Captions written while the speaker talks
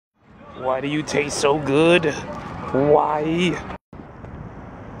Why do you taste so good? Why?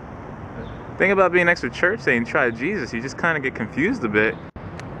 The thing about being next to church saying try Jesus, you just kind of get confused a bit.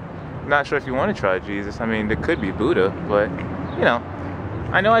 Not sure if you want to try Jesus. I mean, there could be Buddha, but you know.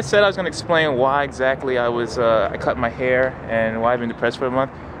 I know I said I was going to explain why exactly I cut my hair and why I've been depressed for a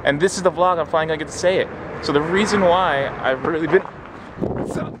month. And this is the vlog, I'm finally going to get to say it. So the reason why I've really been...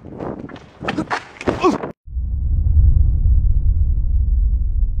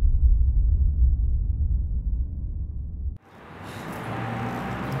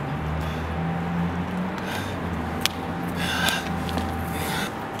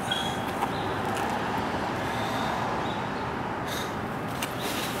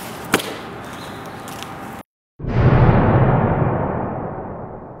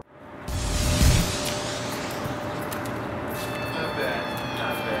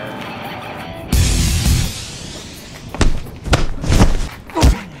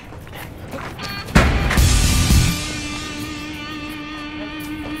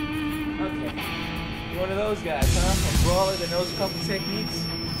 One of those guys, huh? A brawler that knows a couple techniques?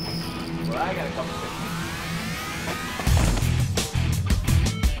 Well, I got a couple techniques.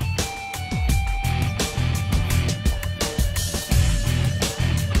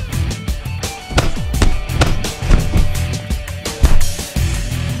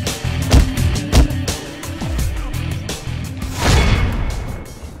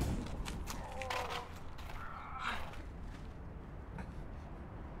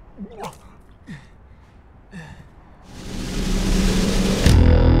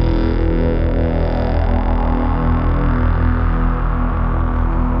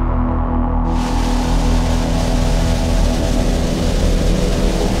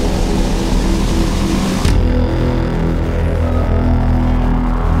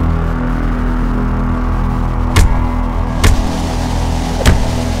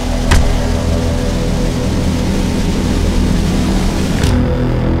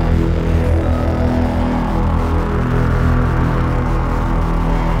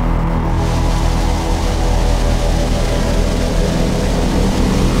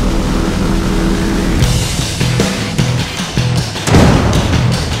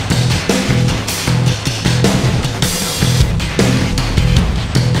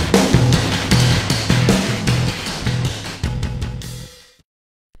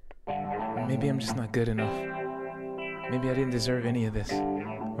 Maybe I'm just not good enough. Maybe I didn't deserve any of this,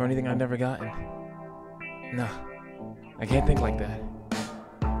 or anything I've never gotten. No, I can't think like that.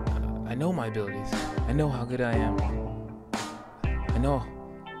 I know my abilities. I know how good I am. I know,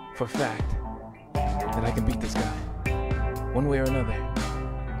 for a fact, that I can beat this guy. One way or another,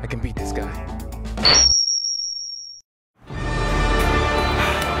 I can beat this guy.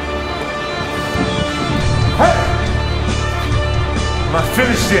 Hey! I'm not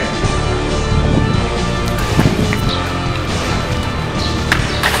finished yet.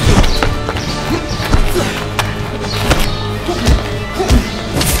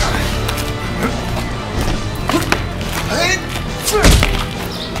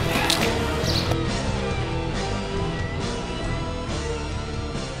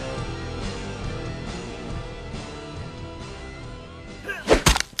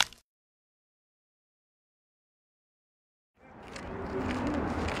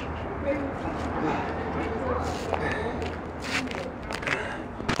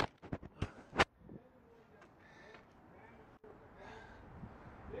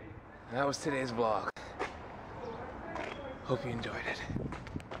 That was today's vlog. Hope you enjoyed it.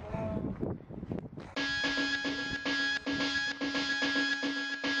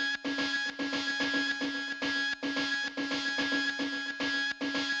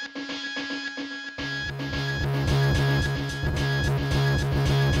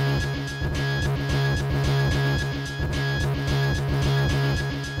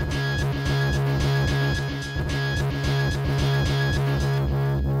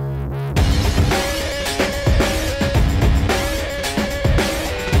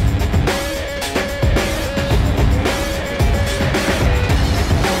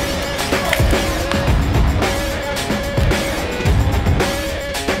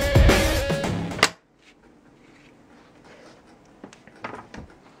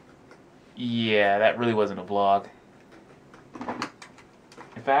 Yeah, that really wasn't a vlog.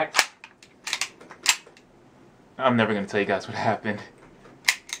 In fact, I'm never going to tell you guys what happened.